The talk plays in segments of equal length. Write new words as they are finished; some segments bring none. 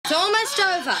It's almost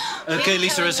over. Okay,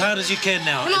 Lisa, as hard as you can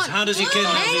now. Come on. As hard as you can now,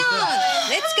 Hang Lisa. on.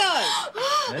 Let's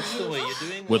go. That's the way you're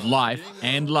doing. With life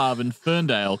and love in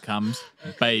Ferndale comes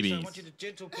babies.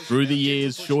 Through the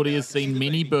years, Shorty has seen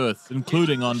many births,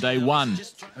 including on day one.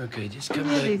 Okay, just come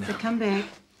back now. Come back.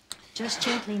 Just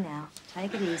gently now.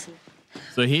 Take it easy.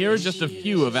 So here are just a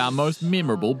few of our most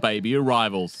memorable baby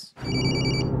arrivals.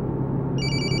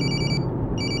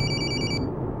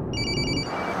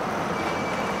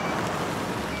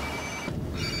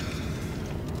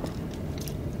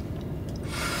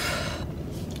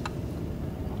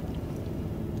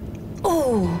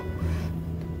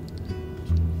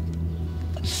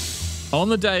 On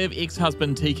the day of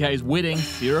ex-husband TK's wedding,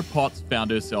 Sarah Potts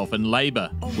found herself in labour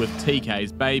with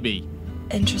TK's baby.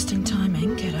 Interesting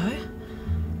timing, kiddo.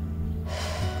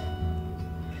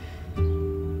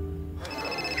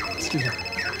 Excuse me.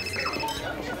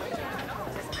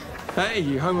 Hey,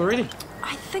 you home already?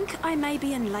 I think I may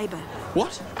be in labour.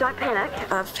 What? Don't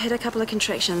panic. I've had a couple of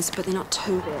contractions, but they're not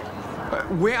too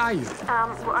bad. Where are you?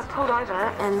 Well, I pulled over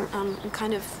and I'm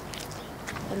kind of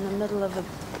in the middle of a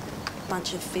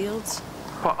bunch of fields.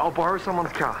 I'll borrow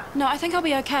someone's car. No, I think I'll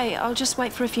be okay. I'll just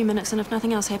wait for a few minutes, and if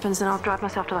nothing else happens, then I'll drive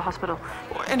myself to the hospital.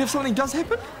 And if something does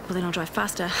happen? Well, then I'll drive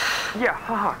faster. Yeah,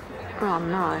 haha. Oh,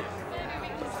 no.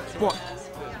 What?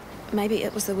 Maybe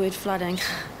it was the word flooding.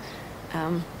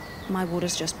 My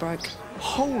water's just broke.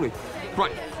 Holy.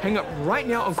 Right, hang up right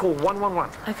now and call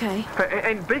 111. Okay. Hey,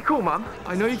 and be cool, Mum.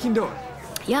 I know you can do it.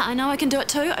 Yeah, I know I can do it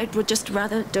too. I would just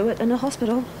rather do it in a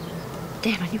hospital.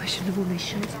 Damn, I knew I shouldn't have worn these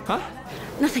shoes. Huh?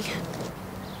 Nothing.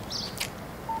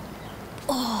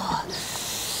 Oh.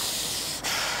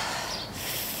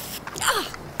 Oh.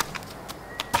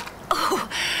 Oh.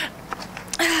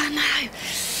 Oh, no.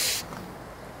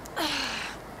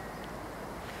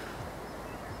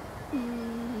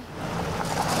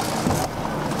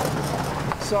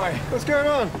 Sorry. What's going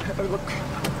on? Look,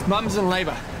 Mum's in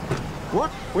labour. What?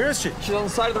 Where is she? She's on the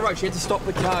side of the road. She had to stop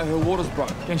the car. Her water's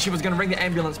broke. And she was going to ring the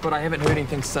ambulance, but I haven't heard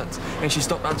anything since. And she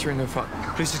stopped answering her phone.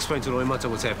 Please explain to Roy Mata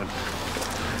what's happened.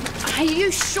 Are you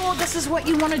sure this is what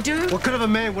you want to do? What kind of a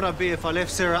man would I be if I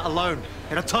left Sarah alone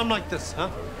at a time like this, huh?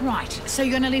 Right, so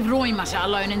you're going to leave Roy Mata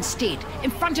alone instead,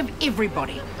 in front of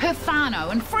everybody, her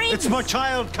whānau and friends. It's my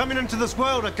child coming into this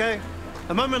world, okay?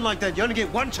 A moment like that, you only get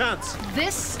one chance.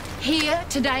 This here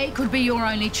today could be your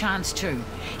only chance too.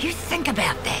 You think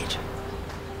about that.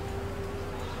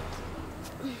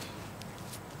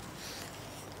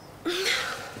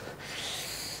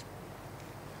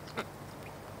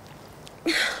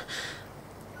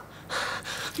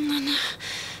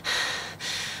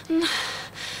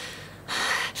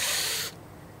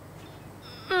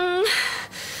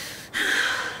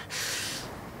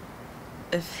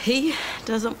 If he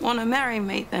doesn't want to marry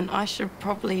me, then I should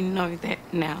probably know that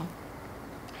now.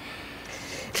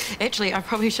 Actually, I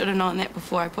probably should have known that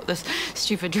before I put this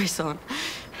stupid dress on.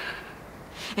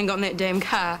 And got in that damn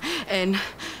car and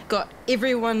got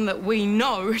everyone that we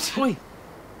know to... Oi!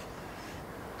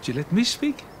 Did you let me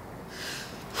speak?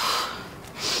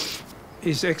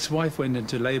 His ex-wife went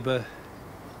into labour.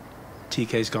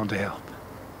 TK's gone to help.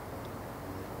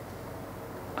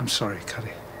 I'm sorry,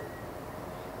 Kari.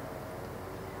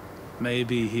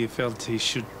 Maybe he felt he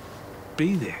should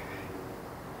be there.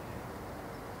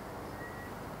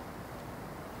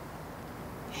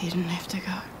 He didn't have to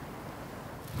go.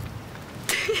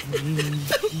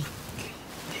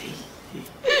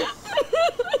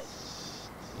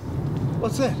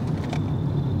 What's that?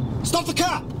 Stop the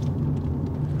car!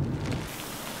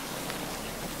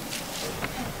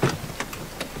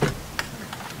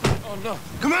 Oh, no.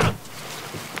 Come on!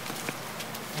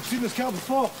 I've seen this car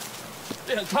before.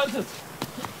 Yeah, it's Hunter.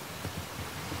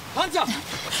 Hunter!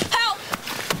 Help!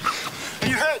 Are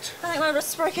you hurt? I think my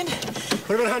wrist's broken.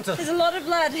 What about Hunter? There's a lot of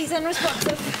blood. He's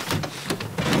unresponsive.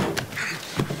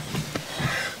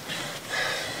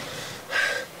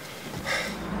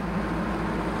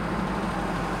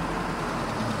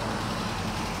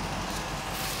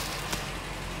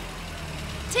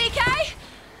 TK?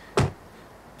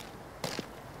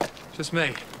 Just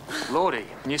me. Lordy,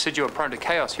 when you said you were prone to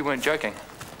chaos, you weren't joking.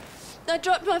 I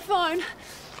dropped my phone.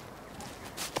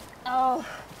 Oh.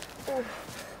 Oh.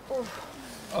 Oh.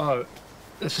 Oh,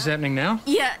 this is happening now?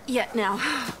 Yeah, now.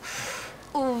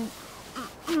 Oh.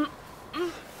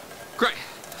 Great.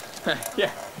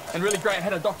 Yeah, and really great. I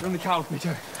had a doctor in the car with me,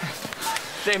 too.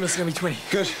 Damn, this is going to be 20.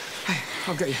 Good. Hey,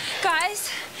 I'll get you. Guys,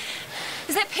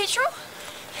 is that petrol?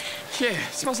 Yeah,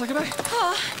 smells like a day.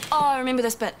 Oh, I remember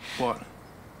this bit. What?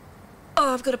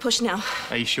 Oh, I've got to push now.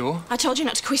 Are you sure? I told you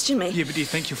not to question me. Yeah, but do you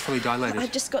think you're fully dilated?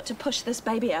 I've just got to push this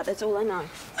baby out, that's all I know.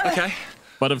 Okay.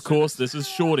 But of course, this is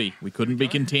Shorty. We couldn't be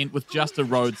content with just a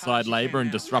roadside labour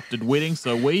and disrupted wedding,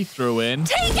 so we threw in...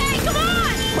 TK, come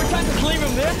on! We can't just leave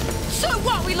him there. So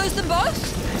what, we lose them both?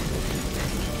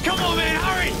 Come on, man,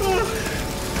 hurry!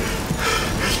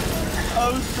 I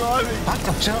was driving.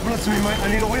 Shut up and listen to me, mate.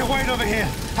 I need a wheel weight over here.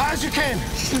 Hard as you can.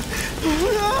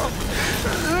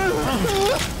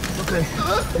 Okay,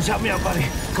 just help me out, buddy.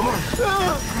 Come on.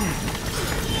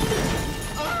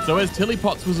 So as Tilly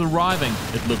Potts was arriving,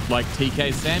 it looked like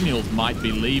TK Samuels might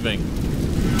be leaving.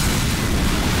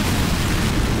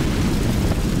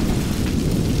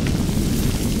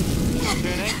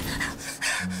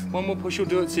 One more push will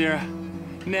do it, Sarah.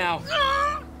 Now.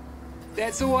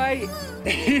 That's the way.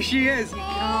 Here she is.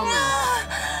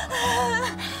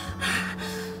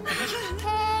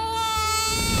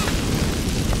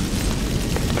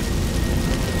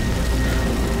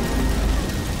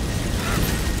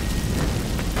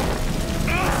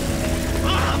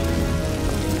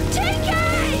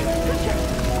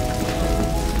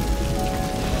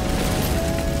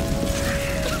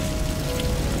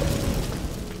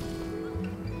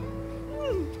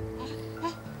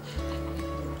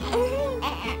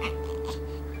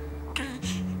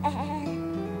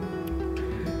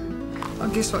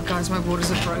 Guess what, guys? My waters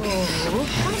are broken.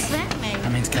 What does that mean?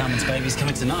 That means Carmen's baby's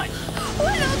coming tonight.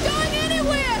 We're not going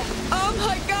anywhere! Oh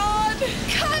my God!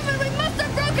 Carmen, we must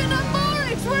have broken our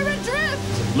moorings! We're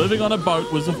adrift! Living on a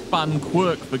boat was a fun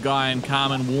quirk for Guy and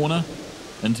Carmen Warner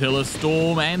until a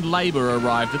storm and labour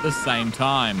arrived at the same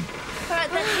time. All right,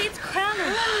 that head's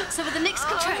crowning. So for the next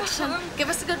contraction, give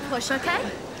us a good push, okay?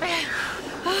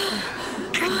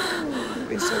 You've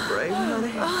been so brave,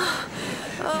 honey.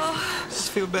 Does this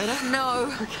feel better?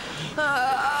 No.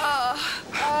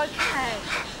 Okay.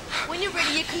 When you're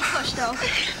ready, you can push, though.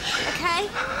 Okay?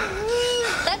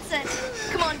 That's it.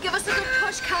 Come on, give us a good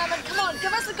push, Carmen. Come on,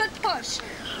 give us a good push.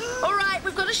 All right,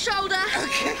 we've got a shoulder.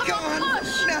 Okay, come on.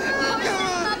 Push. No, Push.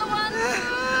 Another one.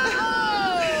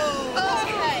 Oh.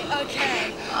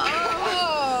 Okay.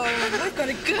 Oh, we've got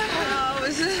a good one.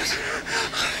 Is it?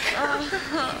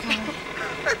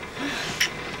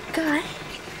 Guy,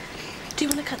 do you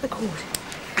want to cut the cord?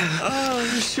 Oh,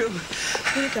 sure.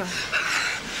 Here we go.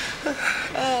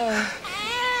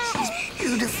 She's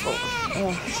beautiful.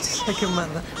 Oh, just like a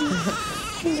mother.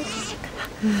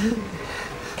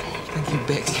 Thank you,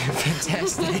 Bex. You're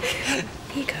fantastic. Here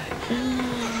you go.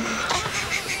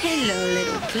 Hello,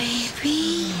 little baby.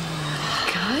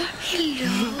 Go.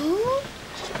 Hello.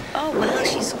 Oh, well,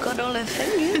 she's got all her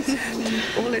fingers and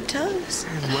all her toes.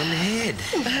 And one head.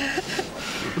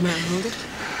 May I hold it?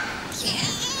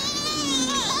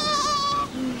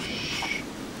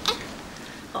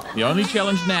 The only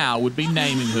challenge now would be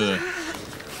naming her.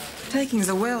 Takings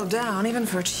are well down, even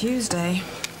for a Tuesday.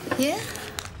 Yeah?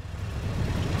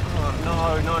 Oh, no.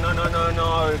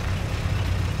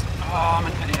 Oh, I'm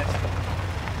an idiot.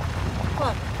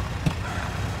 What?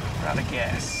 Out of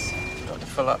gas. Got to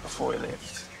fill up before we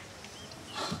left.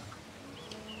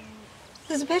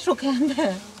 There's a petrol can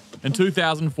there. In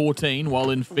 2014,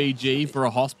 while in Fiji for a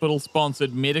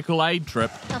hospital-sponsored medical aid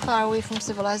trip, How far are we from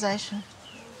civilization?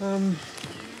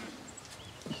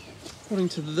 According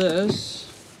to this,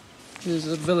 there's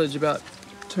a village about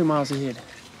 2 miles ahead.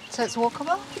 So it's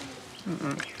walkable?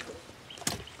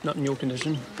 Not in your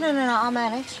condition. No, I'll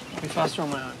manage. I'll be faster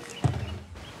on my own.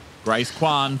 Grace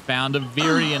Kwan found a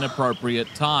very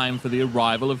inappropriate time for the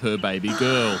arrival of her baby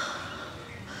girl.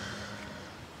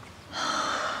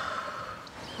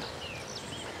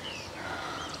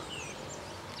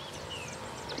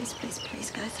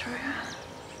 Please go through.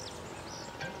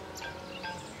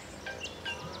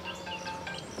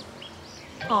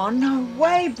 Oh, no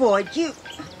way, boy. You...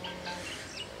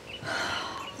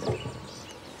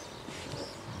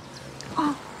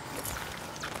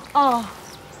 Oh.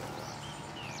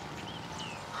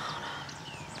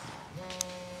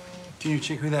 Can you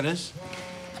check who that is?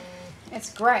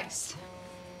 It's Grace.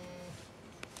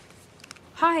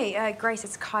 Hi, Grace,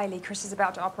 it's Kylie. Chris is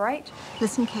about to operate.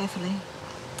 Listen carefully.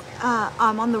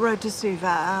 I'm on the road to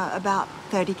Suva, about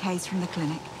 30 k's from the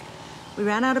clinic. We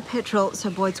ran out of petrol,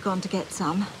 so Boyd's gone to get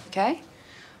some. Okay.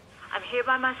 I'm here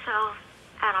by myself,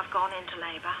 and I've gone into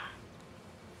labour.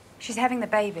 She's having the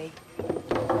baby.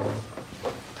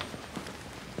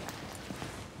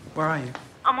 Where are you?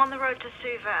 I'm on the road to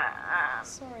Suva.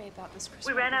 Sorry about this, Chris.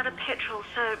 We ran out of petrol,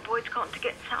 so Boyd's gone to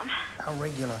get some. How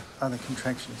regular are the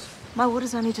contractions? My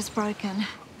water's only just broken.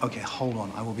 Okay, hold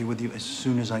on. I will be with you as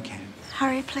soon as I can.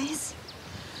 Hurry, please.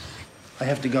 I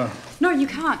have to go. No, you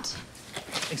can't.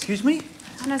 Excuse me?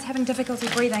 Anna's having difficulty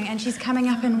breathing, and she's coming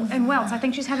up in welts. I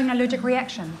think she's having an allergic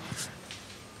reaction.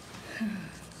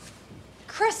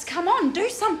 Chris, come on, do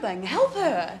something. Help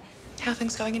her. How are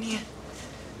things going in here?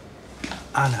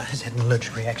 Anna has had an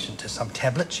allergic reaction to some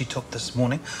tablet she took this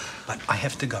morning, but I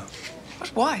have to go. What?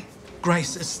 Why?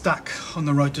 Grace is stuck on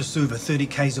the road to Suva, 30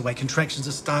 k's away. Contractions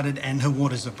have started and her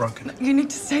waters are broken. You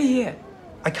need to stay here.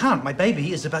 I can't. My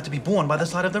baby is about to be born by the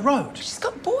side of the road. She's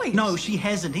got boys. No, she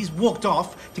hasn't. He's walked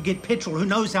off to get petrol. Who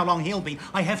knows how long he'll be.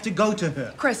 I have to go to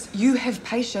her. Chris, you have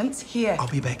patience here. I'll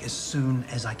be back as soon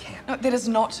as I can. No, that is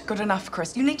not good enough,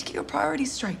 Chris. You need to get your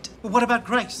priorities straight. But what about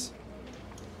Grace?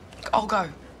 I'll go.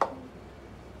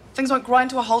 Things won't grind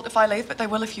to a halt if I leave, but they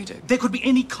will if you do. There could be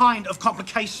any kind of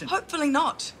complication. Hopefully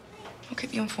not. I'll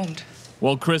keep you informed.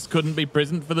 While Chris couldn't be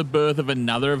present for the birth of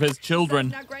another of his children.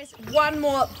 Now, Grace, one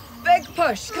more big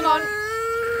push. Come on.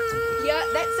 Yeah,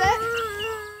 that's it.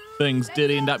 Things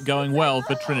did end up going well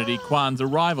for Trinity Kwan's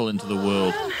arrival into the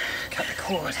world. Cut the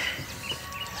cord.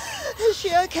 Is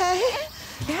she okay?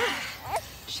 Yeah.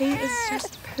 She is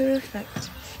just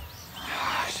perfect.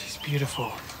 She's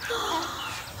beautiful.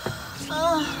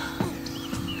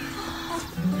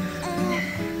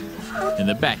 In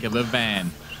the back of a van.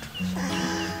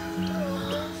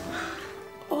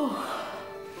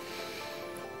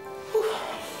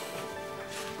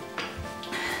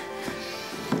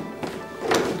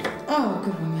 Oh,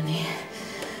 good woman here.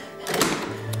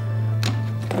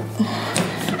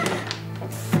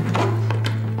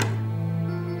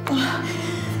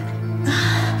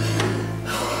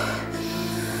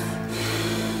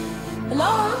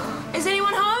 Hello? Is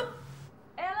anyone home?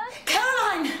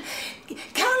 Caroline!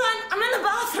 Caroline, I'm in the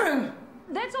bathroom.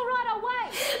 That's all right, I'll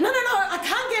wait. No, I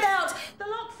can't get out. The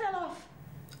lock fell off.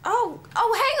 Oh,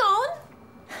 hang on.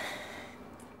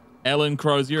 Ellen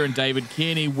Crozier and David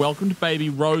Kearney welcomed baby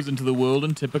Rose into the world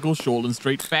in typical Shortland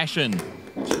Street fashion.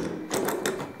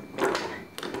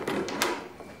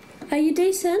 Are you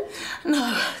decent?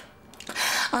 No,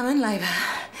 I'm in labour.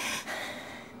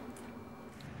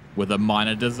 With a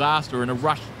minor disaster and a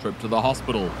rush trip to the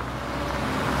hospital.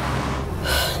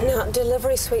 No,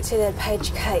 delivery suite's in at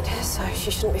Page Kate, so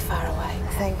she shouldn't be far away.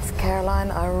 Thanks,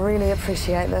 Caroline. I really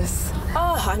appreciate this.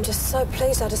 Oh, I'm just so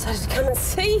pleased I decided to come and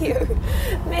see you.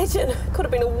 Imagine, could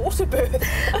have been a water birth.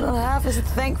 Well, half as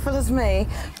thankful as me.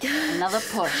 Another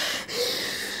push.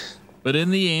 But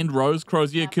in the end, Rose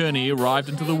Crozier Kearney arrived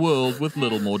into the world with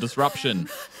little more disruption.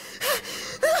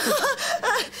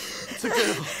 It's a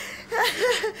girl.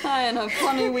 Hi, and how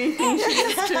funny we think she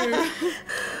is too.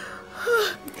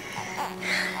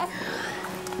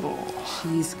 Oh,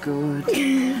 she's good.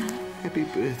 Happy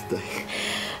birthday.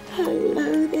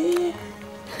 Hello there.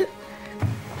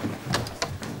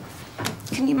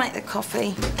 Can you make the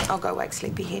coffee? I'll go wake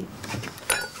sleepyhead.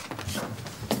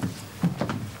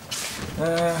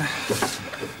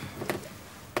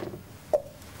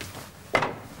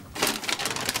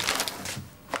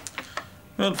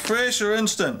 Well, fresh or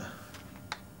instant?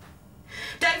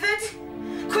 David,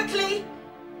 quickly.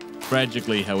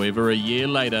 Tragically, however, a year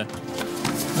later...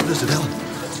 What is it, Ellen?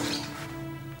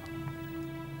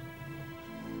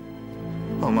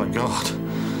 Oh, my God.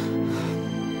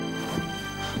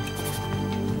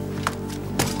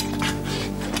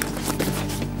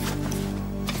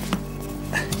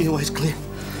 Airway's clear.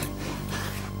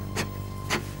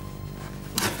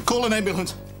 Call an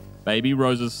ambulance. Baby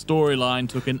Rose's storyline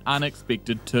took an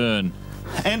unexpected turn.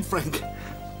 And Frank.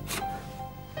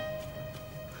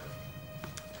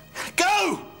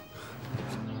 Go!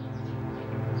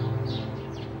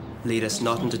 Lead us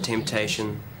not into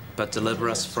temptation, but deliver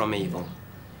us from evil.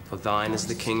 For thine is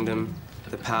the kingdom,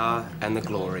 the power, and the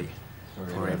glory,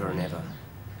 forever and ever.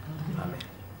 Amen.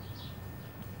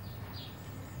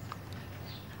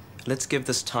 Let's give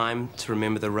this time to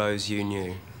remember the Rose you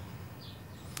knew.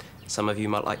 Some of you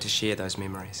might like to share those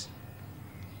memories.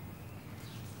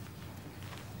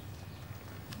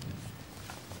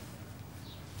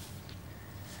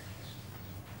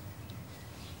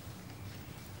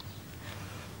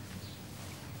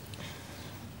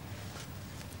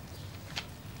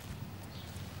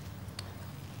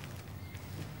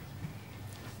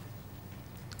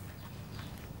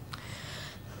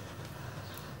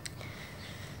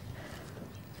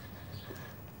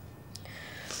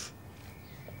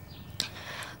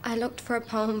 I looked for a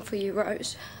poem for you,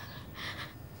 Rose.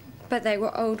 But they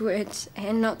were old words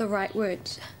and not the right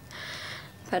words.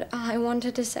 But I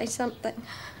wanted to say something.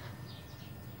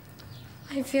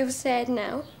 I feel sad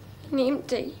now and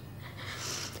empty.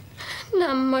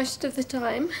 Numb most of the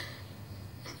time.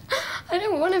 I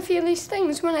don't want to feel these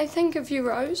things when I think of you,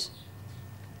 Rose.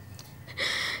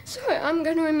 So I'm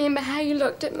going to remember how you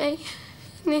looked at me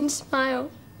and then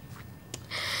smile.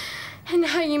 And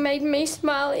how you made me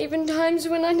smile even times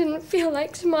when I didn't feel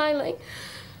like smiling.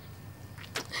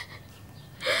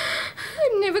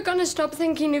 never gonna stop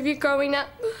thinking of you growing up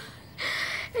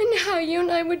and how you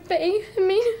and I would be. I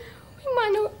mean, we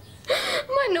might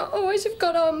not always have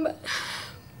got on, but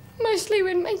mostly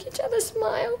we'd make each other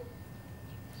smile.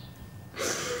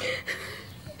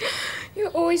 You're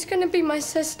always gonna be my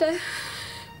sister,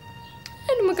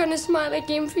 and we're gonna smile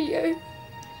again for you.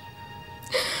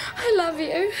 I love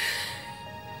you.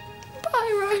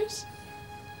 Bye, Rose.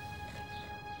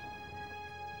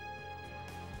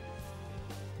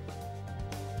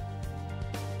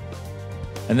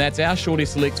 And that's our Shorty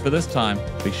Selects for this time.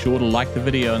 Be sure to like the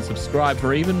video and subscribe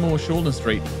for even more Shortland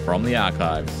Street from the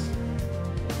archives.